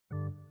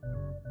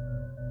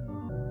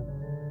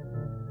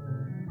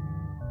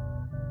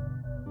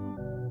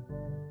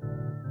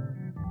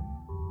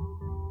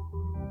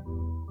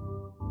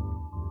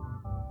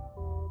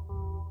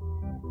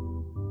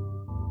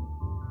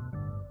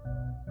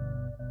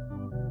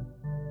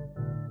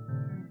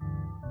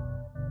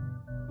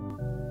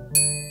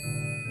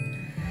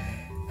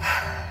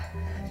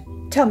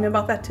Tell me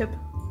about that tip.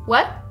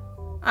 What?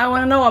 I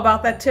want to know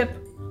about that tip.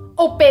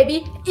 Oh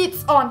baby,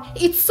 it's on.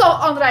 It's so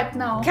on right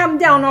now. Calm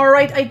down,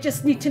 alright? I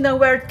just need to know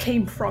where it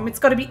came from. It's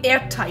gotta be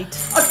airtight.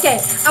 Okay,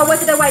 I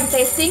went to the wine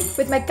tasting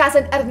with my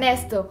cousin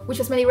Ernesto, which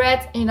was many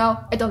reds, you know.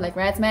 I don't like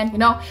reds, man, you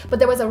know. But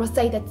there was a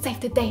rosé that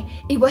saved the day.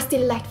 It was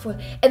delightful.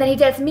 And then he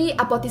tells me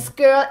about this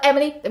girl,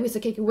 Emily, that we used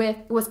to kick it with.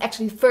 It was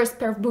actually the first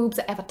pair of boobs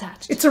I ever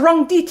touched. It's the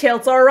wrong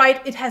details,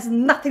 alright? It has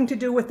nothing to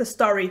do with the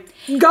story.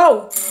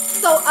 Go!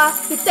 So,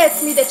 he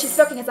tells me that she's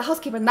working as a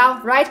housekeeper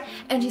now, right?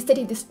 And she's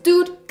dating this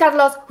dude,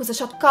 Carlos, who's a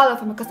short caller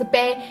from across the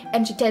bay,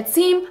 and she tells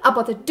him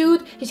about the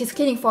dude she's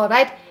cleaning for,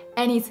 right?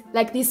 And he's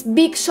like this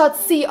big shot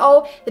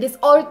CEO that is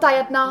all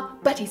retired now,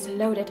 but he's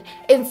loaded.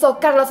 And so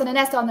Carlos and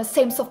Ernesto are on the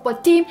same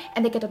softball team,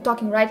 and they get to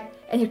talking, right?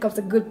 And here comes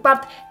the good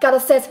part.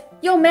 Carlos says,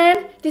 yo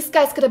man, this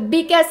guy's got a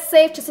big ass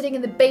safe just sitting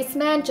in the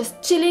basement,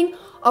 just chilling.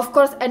 Of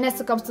course,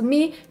 Ernesto comes to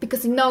me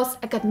because he knows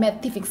I got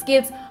mad thieving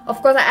skills.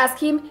 Of course, I ask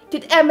him,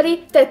 did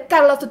Emily tell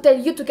Carlos to tell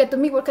you to get to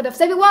me what kind of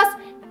safe it was?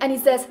 And he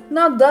says,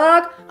 no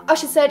dog. All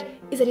she said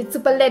is that it's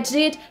super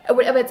legit, and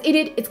whatever it's in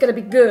it, it's gonna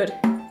be good.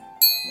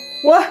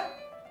 What?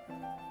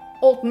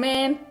 Old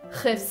man,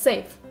 has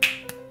safe.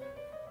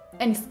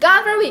 And he's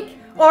gone for a week.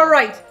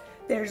 Alright,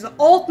 there's an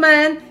old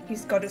man,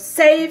 he's got a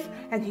safe,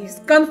 and he's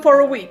gone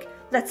for a week.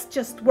 Let's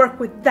just work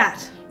with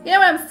that. You know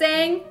what I'm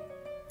saying?